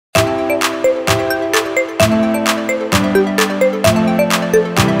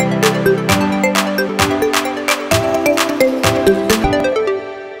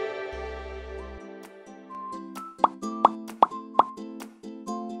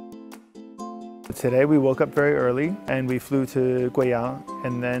Today we woke up very early and we flew to Guiyang,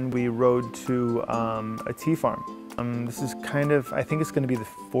 and then we rode to a tea farm. This is kind of, I think it's going to be the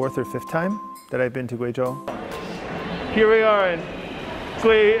 4th or 5th time that I've been to Guizhou. Here we are in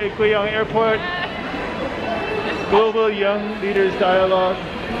Guiyang Airport. Global Young Leaders Dialogue.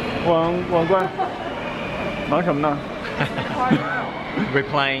 王冠，忙什么呢？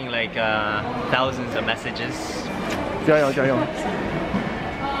 Replying like thousands of messages. 加油加油！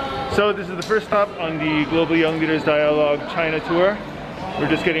 So this is the first stop on the Global Young Leaders Dialogue China Tour. We're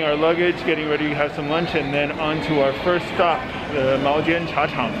just getting our luggage, getting ready to have some lunch, and then on to our first stop, the Maojian Cha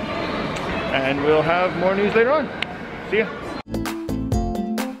Chang. And we'll have more news later on. See ya.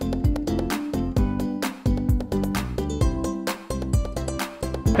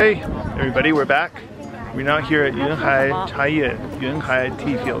 Hey everybody, we're back. We're now here at Yunhai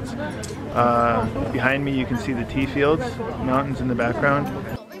Tea Fields. Behind me you can see the tea fields, mountains in the background.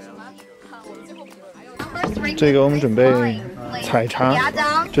 这个我们准备采茶，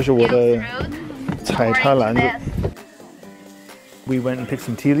这是我的采茶篮子。We went and picked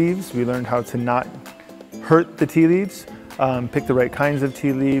some tea leaves. We learned how to not hurt the tea leaves, pick the right kinds of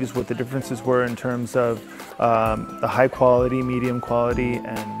tea leaves, what the differences were in terms of the high quality, medium quality,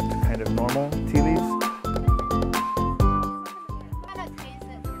 and kind of normal tea leaves.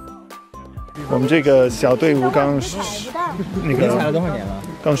 我们这个小队伍刚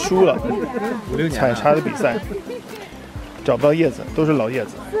输了采茶的比赛，找不到叶子，都是老叶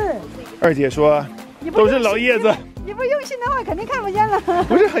子。二姐说都是老叶子。你不用心的话，肯定看不见了。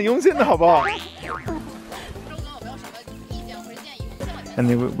不是很用心的好不好？ And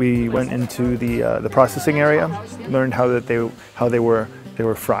we went into the processing area, learned how they were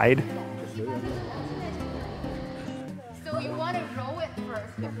fried. So you want to roll it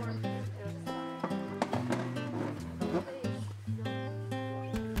first before.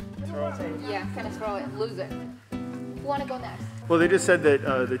 Yeah, kind of throw it, lose it. Who want to go next? Well, they just said that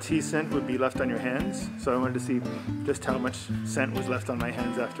the tea scent would be left on your hands, so I wanted to see just how much scent was left on my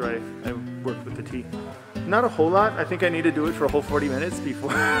hands after I worked with the tea. Not a whole lot. I think I need to do it for a whole 40 minutes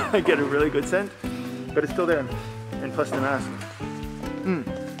before I get a really good scent, but it's still there. And plus the mask. You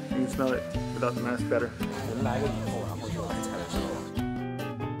can smell it without the mask better.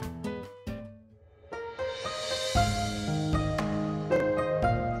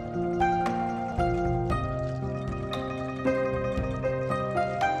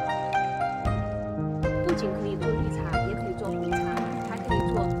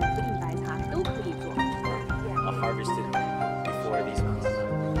 Harvested before these months.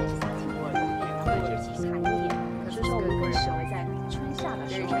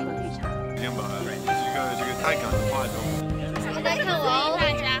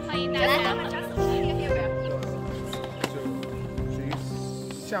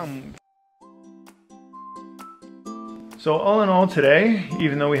 So all in all today,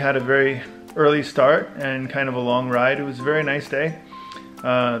 even though we had a very early start and kind of a long ride, it was a very nice day.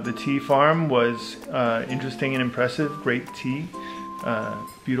 The tea farm was interesting and impressive, great tea,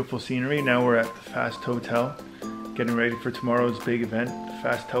 beautiful scenery. Now we're at the Fast Hotel, getting ready for tomorrow's big event, the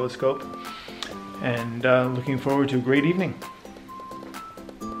Fast Telescope, and looking forward to a great evening.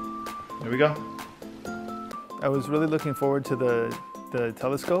 There we go. I was really looking forward to the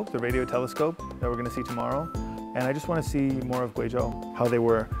telescope, the radio telescope that we're going to see tomorrow, and I just want to see more of Guizhou, how they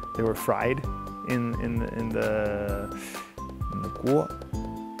were fried in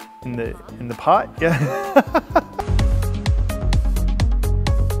the pot, yeah.